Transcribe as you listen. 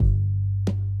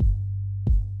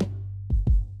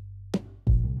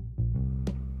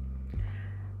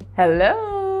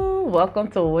Hello, welcome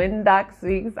to When Doc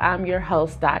Speaks. I'm your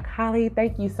host, Doc Holly.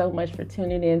 Thank you so much for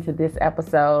tuning in to this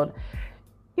episode.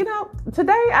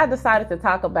 Today I decided to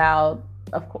talk about,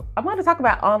 of course, I'm going to talk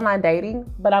about online dating,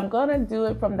 but I'm going to do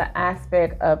it from the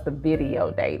aspect of the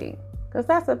video dating, because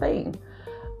that's the thing.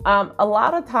 A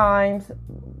lot of times,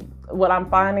 what I'm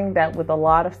finding that with a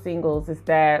lot of singles is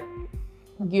that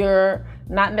you're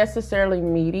not necessarily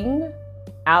meeting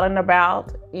out and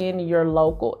about in your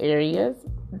local areas,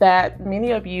 that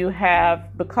many of you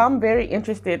have become very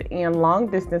interested in long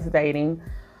distance dating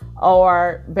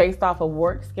or based off of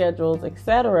work schedules,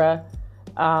 etc.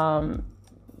 Long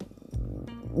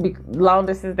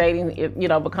distance dating,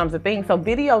 becomes a thing. So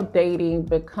video dating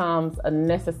becomes a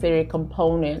necessary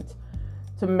component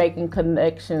to making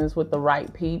connections with the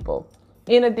right people.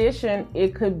 In addition,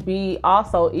 it could be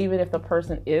also, even if the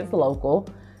person is local,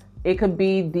 it could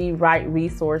be the right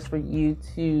resource for you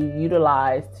to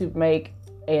utilize to make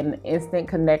an instant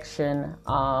connection,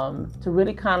 to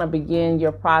really kind of begin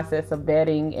your process of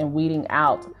vetting and weeding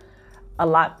out a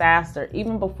lot faster,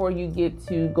 even before you get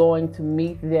to going to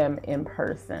meet them in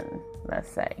person, let's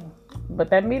say. But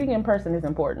that meeting in person is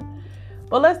important.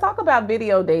 But let's talk about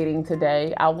video dating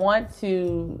today. I want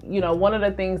to, one of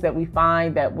the things that we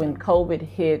find that when COVID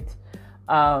hit,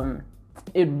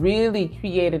 it really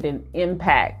created an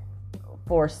impact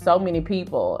for so many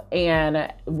people.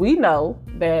 And we know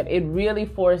that it really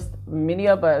forced many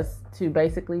of us to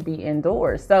basically be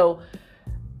indoors. So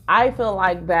I feel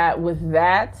like that with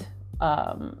that,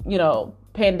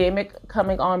 pandemic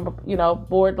coming on,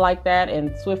 board like that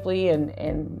and swiftly,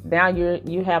 and now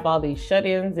you have all these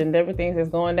shut-ins and everything that's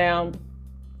going down.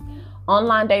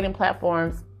 Online dating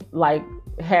platforms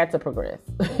had to progress.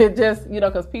 It just,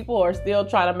 because people are still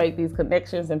trying to make these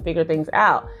connections and figure things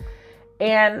out.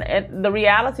 And the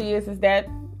reality is that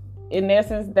in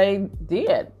essence, they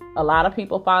did. A lot of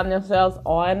people found themselves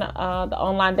on the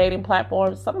online dating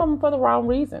platforms, some of them for the wrong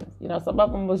reasons. Some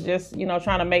of them was just,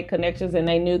 trying to make connections, and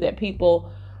they knew that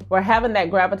people were having that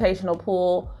gravitational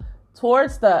pull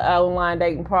towards the online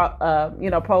dating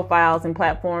profiles and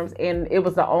platforms. And it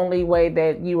was the only way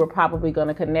that you were probably going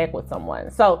to connect with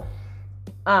someone. So,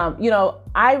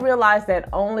 I realized that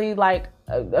only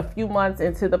a few months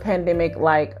into the pandemic,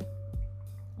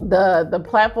 the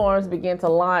platforms began to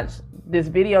launch this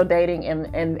video dating,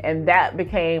 and that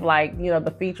became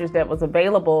the features that was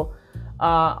available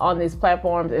on these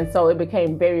platforms. And so it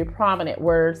became very prominent,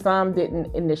 where some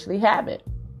didn't initially have it.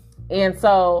 And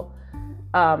so,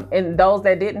 and those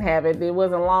that didn't have it, it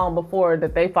wasn't long before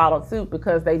that they followed suit,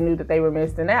 because they knew that they were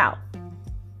missing out.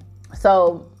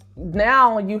 So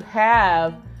now you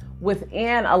have,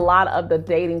 within a lot of the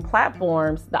dating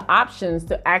platforms, the options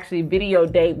to actually video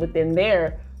date within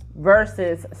there,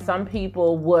 versus some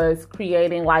people was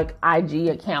creating IG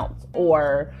accounts,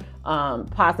 or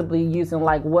possibly using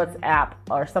WhatsApp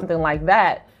or something like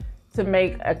that to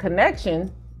make a connection.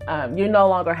 You no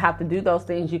longer have to do those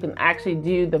things. You can actually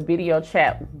do the video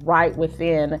chat right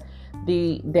within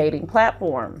the dating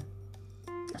platform.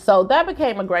 So that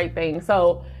became a great thing.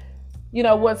 So,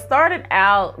 what started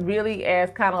out really as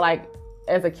kind of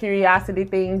as a curiosity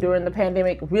thing during the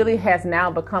pandemic really has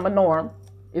now become a norm.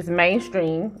 It's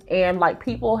mainstream, and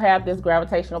people have this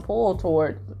gravitational pull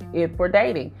toward it for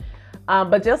dating.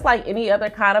 But just like any other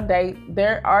kind of date,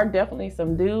 there are definitely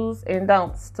some do's and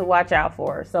don'ts to watch out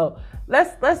for. So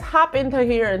let's hop into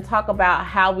here and talk about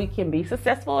how we can be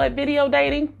successful at video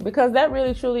dating, because that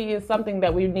really truly is something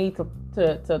that we need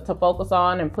to focus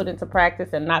on and put into practice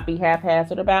and not be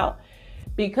haphazard about.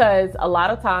 Because a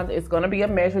lot of times it's going to be a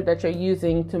measure that you're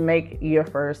using to make your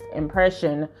first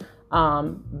impression,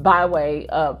 by way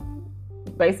of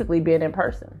basically being in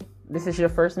person. This is your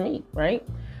first meet, right?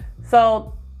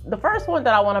 So the first one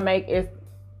that I want to make is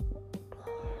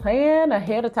plan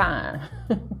ahead of time.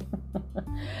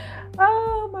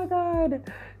 Oh my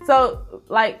God. So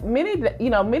many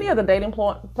of the dating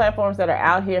platforms that are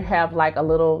out here have a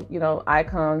little,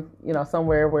 icon,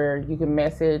 somewhere where you can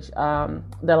message, that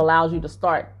allows you to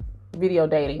start video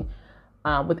dating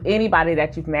with anybody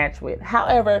that you've matched with.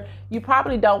 However, you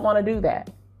probably don't want to do that.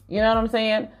 You know what I'm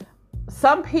saying?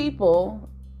 Some people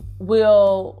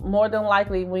will more than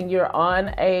likely, when you're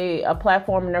on a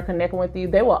platform and they're connecting with you,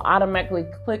 they will automatically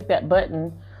click that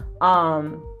button.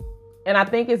 And I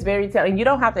think it's very telling. You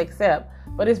don't have to accept,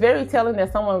 but it's very telling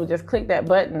that someone would just click that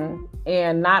button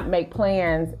and not make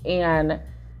plans and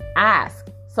ask.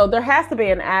 So there has to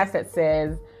be an ask that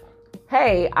says,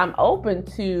 hey, I'm open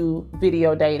to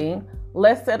video dating.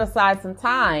 Let's set aside some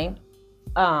time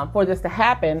for this to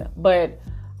happen. But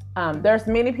there's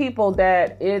many people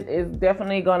that it is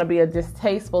definitely going to be a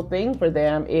distasteful thing for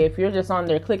them if you're just on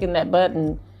there clicking that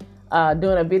button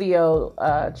doing a video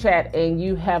chat and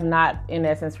you have not, in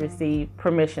essence, received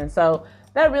permission. So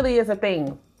that really is a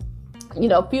thing.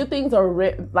 Few things are,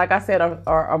 like I said,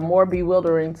 are more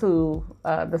bewildering to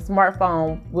the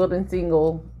smartphone wielding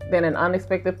single than an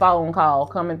unexpected phone call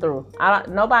coming through.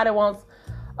 Nobody wants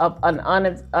an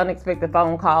unexpected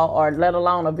phone call, or let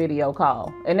alone a video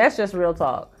call. And that's just real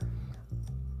talk.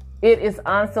 It is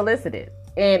unsolicited,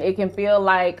 and it can feel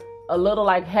like a little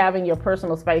like having your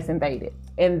personal space invaded.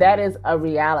 And that is a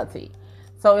reality.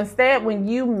 So instead, when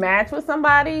you match with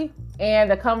somebody and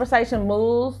the conversation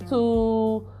moves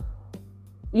to,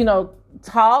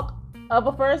 talk of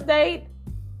a first date,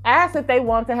 ask if they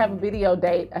want to have a video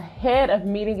date ahead of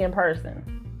meeting in person.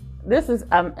 This is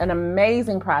an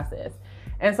amazing process.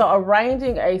 And so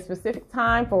arranging a specific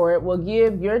time for it will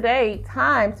give your date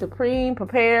time to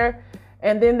prepare,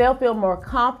 and then they'll feel more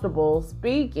comfortable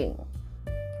speaking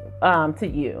to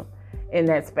you in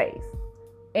that space.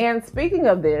 And speaking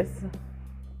of this,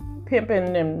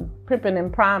 pimping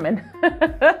and priming.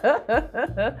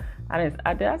 Did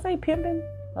I say pimping?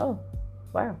 Oh,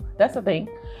 wow, that's a thing.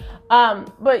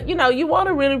 But you want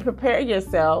to really prepare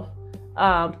yourself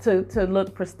to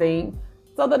look pristine.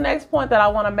 So the next point that I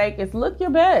want to make is look your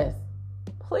best,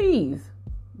 please.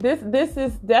 This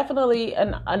is definitely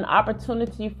an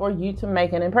opportunity for you to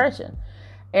make an impression.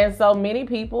 And so many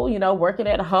people, working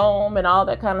at home and all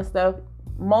that kind of stuff,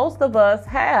 most of us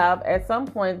have at some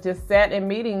point just sat in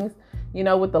meetings,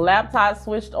 with the laptop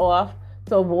switched off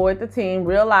to avoid the team,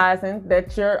 realizing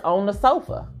that you're on the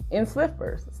sofa in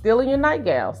slippers, still in your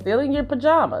nightgown, still in your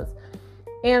pajamas.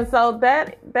 And so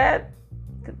that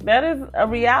is a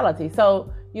reality.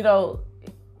 So,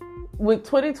 with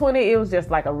 2020, it was just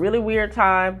like a really weird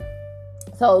time.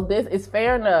 So this is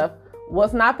fair enough.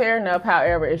 What's not fair enough,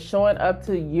 however, is showing up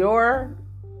to your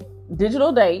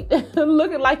digital date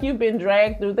looking like you've been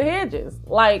dragged through the hedges.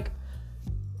 Like,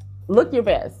 look your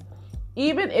best.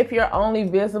 Even if you're only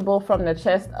visible from the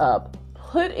chest up,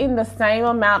 put in the same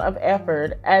amount of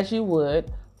effort as you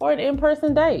would for an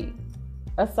in-person date.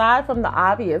 Aside from the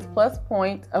obvious plus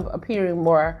point of appearing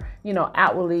more,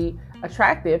 outwardly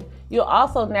attractive, you'll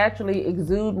also naturally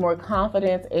exude more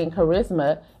confidence and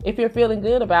charisma if you're feeling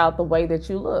good about the way that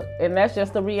you look. And that's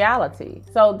just the reality.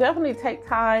 So definitely take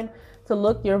time to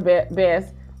look your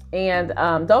best, and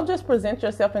don't just present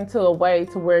yourself into a way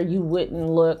to where you wouldn't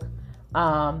look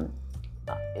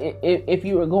if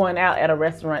you were going out at a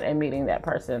restaurant and meeting that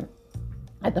person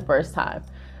at the first time.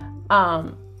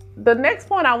 The next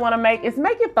point I want to make is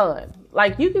make it fun.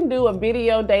 Like, you can do a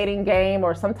video dating game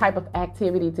or some type of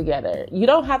activity together. You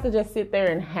don't have to just sit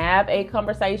there and have a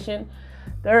conversation.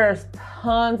 There's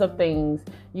tons of things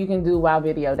you can do while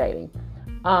video dating.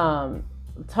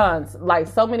 Tons. Like,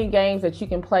 so many games that you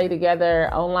can play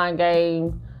together, online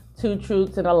games, 2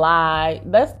 truths and a lie.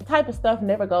 That type of stuff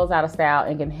never goes out of style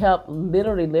and can help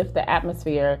literally lift the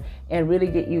atmosphere and really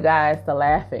get you guys to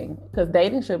laughing, because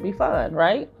dating should be fun,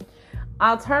 right?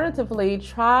 Alternatively,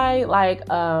 try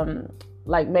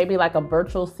maybe a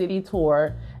virtual city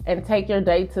tour and take your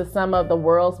date to some of the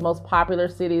world's most popular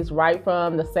cities right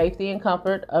from the safety and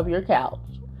comfort of your couch.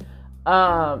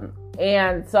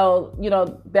 And so,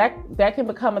 that can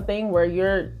become a thing where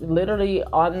you're literally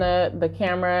on the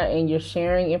camera and you're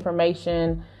sharing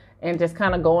information and just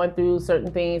kind of going through certain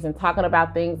things and talking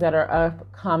about things that are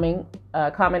of common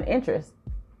interest.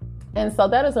 And so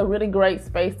that is a really great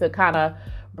space to kind of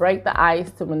break the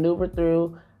ice, to maneuver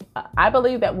through. I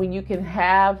believe that when you can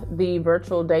have the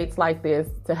virtual dates like this,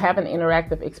 to have an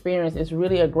interactive experience is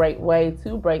really a great way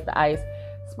to break the ice,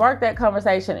 spark that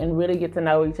conversation, and really get to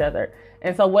know each other.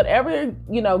 And so whatever,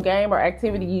 game or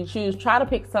activity you choose, try to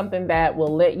pick something that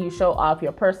will let you show off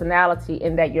your personality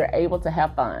and that you're able to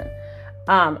have fun.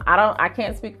 I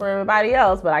can't speak for everybody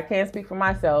else, but I can speak for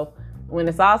myself. When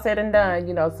it's all said and done,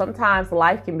 sometimes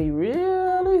life can be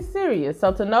really serious.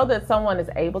 So to know that someone is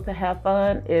able to have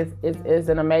fun is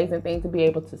an amazing thing to be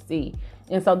able to see.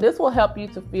 And so this will help you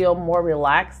to feel more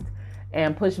relaxed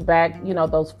and push back,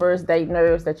 those first date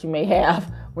nerves that you may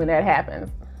have when that happens.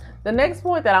 The next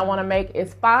point that I want to make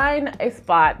is find a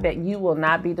spot that you will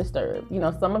not be disturbed.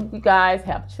 Some of you guys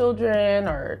have children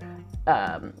or,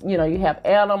 you have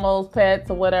animals, pets,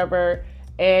 or whatever.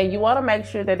 And you want to make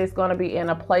sure that it's going to be in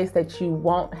a place that you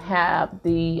won't have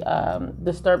the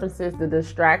disturbances, the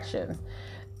distractions.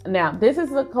 Now, this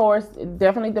is, of course, it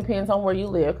definitely depends on where you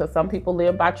live, because some people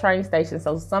live by train stations.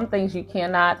 So some things you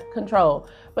cannot control.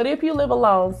 But if you live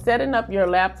alone, setting up your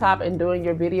laptop and doing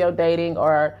your video dating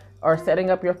or setting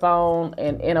up your phone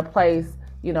in a place,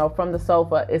 from the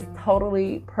sofa is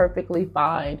totally perfectly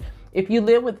fine. If you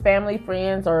live with family,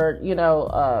 friends, or,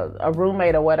 a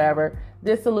roommate or whatever,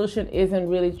 this solution isn't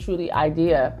really truly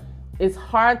ideal. It's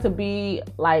hard to be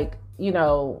like,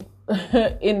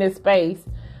 in this space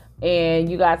and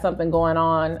you got something going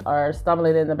on or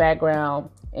stumbling in the background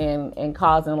and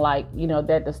causing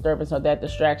that disturbance or that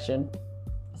distraction.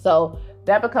 So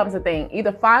that becomes a thing.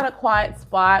 Either find a quiet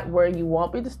spot where you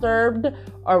won't be disturbed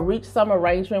or reach some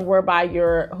arrangement whereby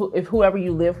if whoever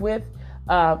you live with,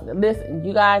 listen,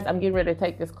 you guys, I'm getting ready to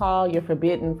take this call. You're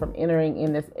forbidden from entering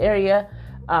in this area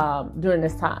during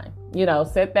this time.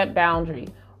 Set that boundary.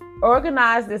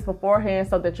 Organize this beforehand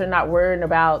so that you're not worrying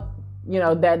about,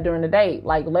 that during the day.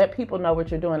 Like, let people know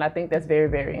what you're doing. I think that's very,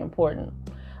 very important.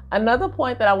 Another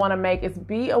point that I want to make is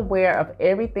be aware of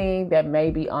everything that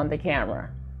may be on the camera.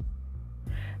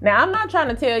 Now, I'm not trying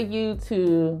to tell you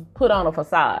to put on a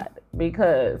facade,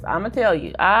 because I'm going to tell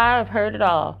you, I've heard it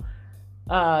all,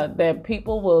 that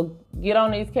people will get on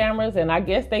these cameras and I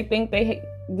guess they think they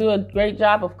do a great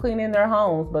job of cleaning their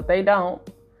homes, but they don't.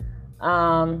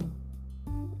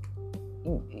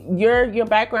 Your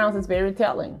background is very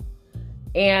telling.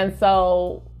 And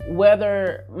so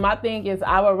my thing is,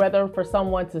 I would rather for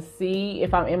someone to see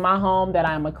if I'm in my home that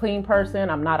I'm a clean person,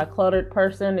 I'm not a cluttered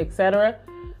person, etc.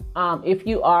 If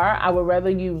you are, I would rather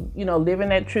you live in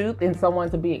that truth and someone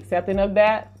to be accepting of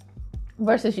that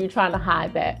versus you trying to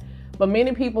hide that. But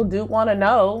many people do want to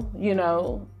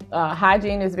know,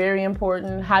 hygiene is very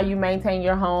important. How you maintain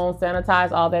your home,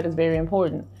 sanitize, all that is very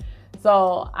important.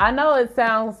 So I know it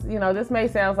sounds, this may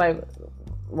sound like,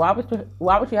 why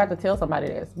would you have to tell somebody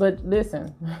this? But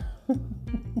listen,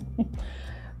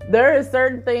 there is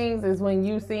certain things is when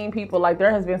you've seen people, like there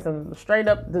has been some straight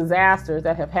up disasters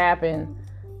that have happened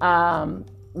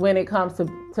when it comes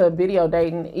to video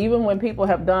dating, even when people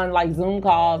have done like Zoom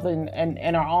calls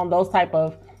and are on those type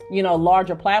of,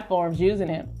 larger platforms using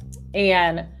it,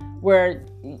 and where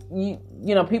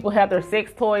people have their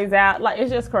sex toys out. Like,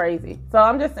 it's just crazy. So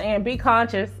I'm just saying, be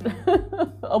conscious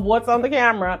of what's on the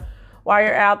camera while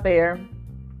you're out there.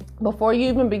 Before you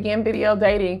even begin video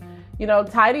dating,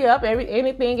 tidy up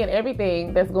anything and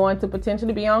everything that's going to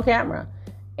potentially be on camera.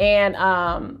 And,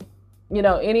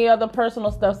 any other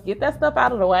personal stuff, get that stuff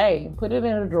out of the way. Put it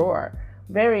in a drawer.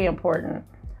 Very important.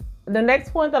 The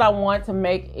next point that I want to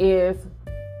make is,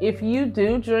 if you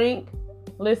do drink,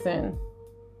 listen,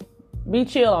 be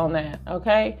chill on that,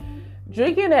 okay?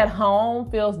 Drinking at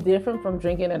home feels different from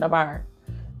drinking in a bar.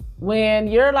 When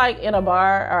you're like in a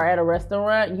bar or at a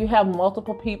restaurant, you have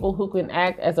multiple people who can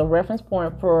act as a reference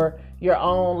point for your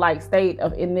own like state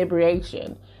of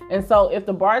inebriation. And so if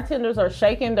the bartenders are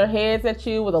shaking their heads at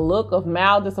you with a look of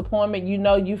mild disappointment,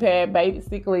 you've had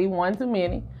basically one too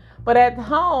many. But at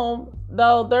home,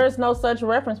 though, there's no such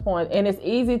reference point, and it's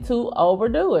easy to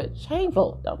overdo it.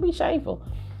 Shameful. Don't be shameful.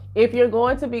 If you're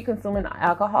going to be consuming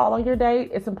alcohol on your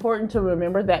date, it's important to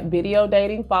remember that video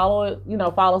dating follows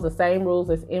the same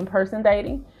rules as in-person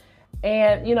dating.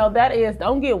 And, that is,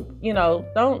 don't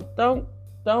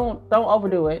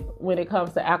overdo it when it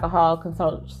comes to alcohol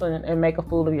consumption and make a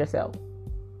fool of yourself.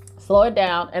 Slow it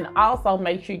down, and also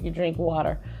make sure you drink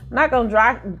water. I'm not going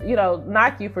to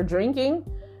knock you for drinking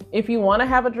if you want to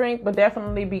have a drink, but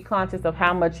definitely be conscious of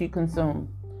how much you consume.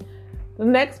 The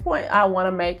next point I want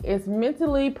to make is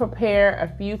mentally prepare a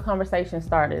few conversation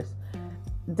starters.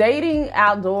 Dating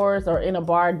outdoors or in a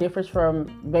bar differs from,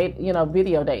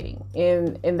 video dating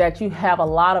in that you have a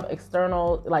lot of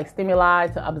external stimuli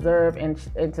to observe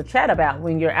and to chat about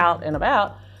when you're out and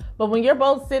about. But when you're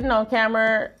both sitting on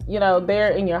camera, there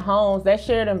in your homes, that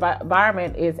shared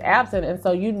environment is absent. And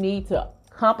so you need to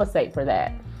compensate for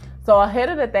that. So ahead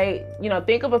of the date,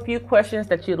 think of a few questions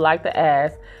that you'd like to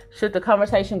ask. Should the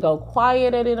conversation go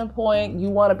quiet at any point, you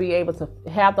want to be able to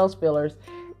have those fillers.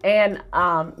 And,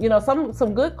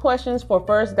 some good questions for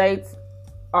first dates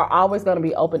are always going to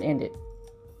be open-ended.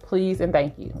 Please and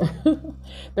thank you.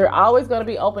 They're always going to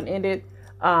be open-ended.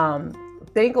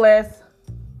 Think less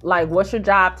like, what's your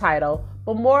job title,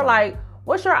 but more like,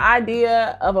 what's your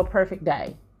idea of a perfect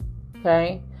day?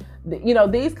 Okay.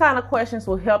 These kind of questions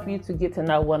will help you to get to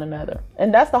know one another.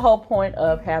 And that's the whole point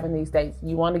of having these dates.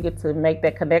 You want to get to make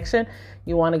that connection.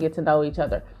 You want to get to know each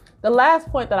other. The last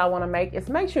point that I want to make is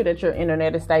make sure that your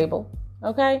internet is stable.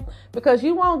 Okay? Because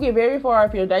you won't get very far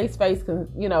if your date space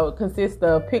consists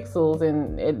of pixels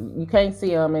and you can't see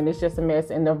them and it's just a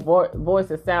mess and the voice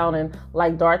is sounding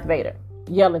like Darth Vader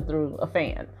yelling through a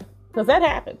fan. Because that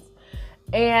happens.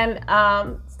 And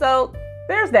so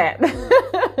there's that.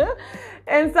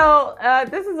 And so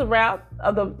this is a route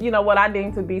of what I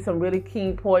deem to be some really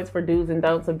key points for do's and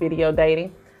don'ts of video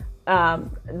dating.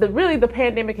 the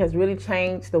pandemic has really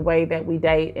changed the way that we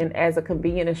date, and as a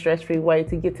convenient and stress-free way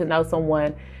to get to know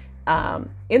someone.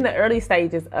 In the early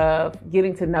stages of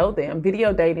getting to know them,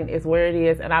 video dating is where it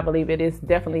is, and I believe it is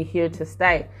definitely here to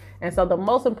stay. And so the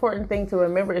most important thing to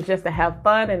remember is just to have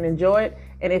fun and enjoy it.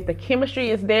 And if the chemistry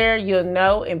is there, you'll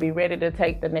know and be ready to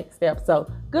take the next step.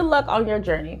 So good luck on your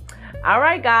journey. All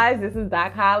right, guys, this is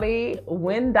Doc Holly.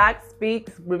 When Doc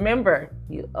speaks, remember,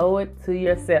 you owe it to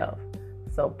yourself.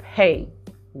 So pay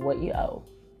what you owe.